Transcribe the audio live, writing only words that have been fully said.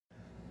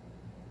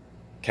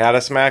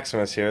Catus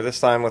Maximus here, this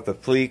time with the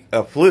Fluke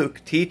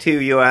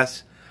T2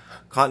 US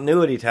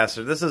continuity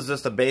tester. This is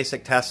just a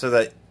basic tester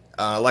that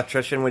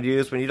electrician would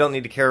use when you don't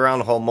need to carry around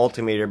a whole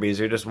multimeter because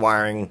you're just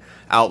wiring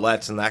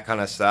outlets and that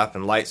kind of stuff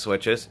and light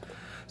switches.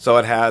 So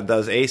it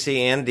does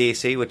AC and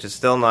DC, which is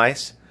still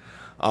nice,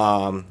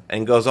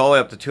 and goes all the way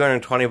up to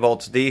 220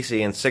 volts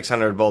DC and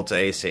 600 volts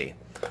AC,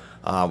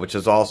 which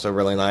is also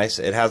really nice.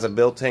 It has a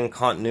built-in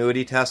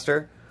continuity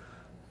tester,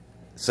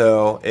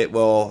 so it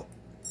will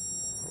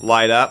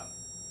light up.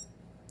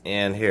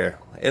 And here,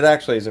 it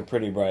actually is a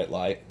pretty bright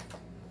light.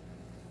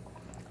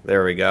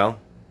 There we go.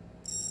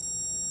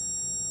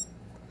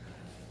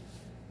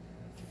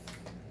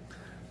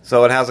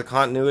 So it has a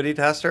continuity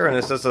tester, and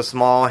it's just a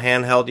small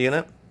handheld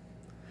unit.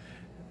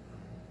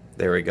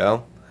 There we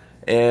go.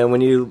 And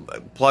when you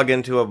plug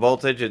into a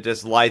voltage, it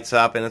just lights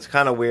up, and it's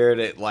kind of weird.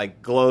 It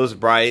like glows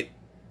bright,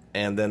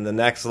 and then the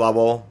next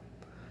level,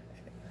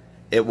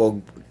 it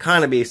will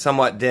kind of be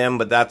somewhat dim,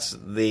 but that's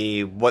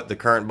what the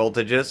current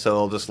voltage is, so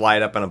it'll just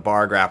light up in a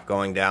bar graph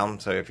going down.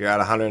 So if you're at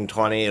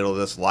 120, it'll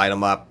just light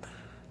them up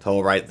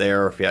till right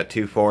there. If you're at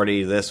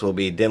 240, this will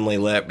be dimly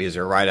lit because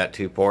you're right at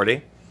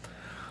 240.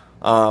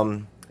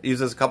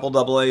 Uses a couple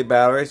AA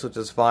batteries, which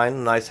is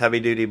fine. Nice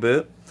heavy-duty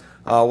boot.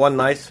 One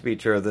nice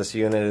feature of this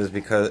unit is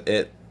because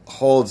it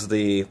holds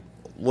the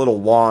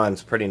little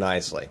wands pretty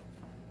nicely.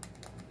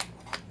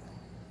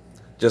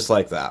 Just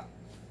like that.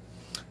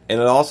 And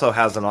it also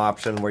has an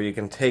option where you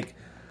can take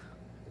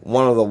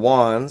one of the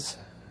wands,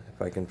 if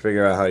I can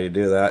figure out how you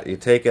do that, you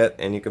take it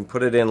and you can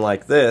put it in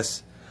like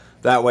this.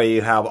 That way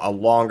you have a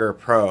longer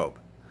probe.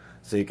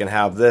 So you can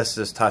have this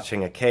just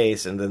touching a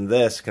case, and then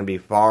this can be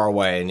far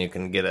away and you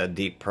can get a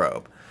deep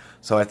probe.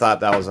 So I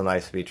thought that was a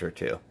nice feature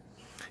too.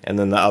 And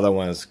then the other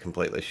one is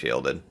completely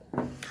shielded.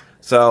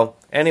 So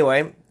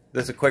anyway,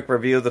 this is a quick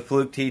review of the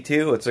Fluke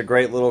T2. It's a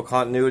great little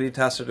continuity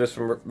tester just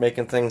for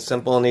making things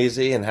simple and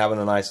easy and having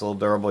a nice little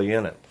durable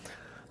unit.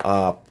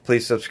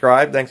 Please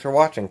subscribe. Thanks for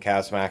watching.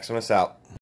 Catus Maximus out.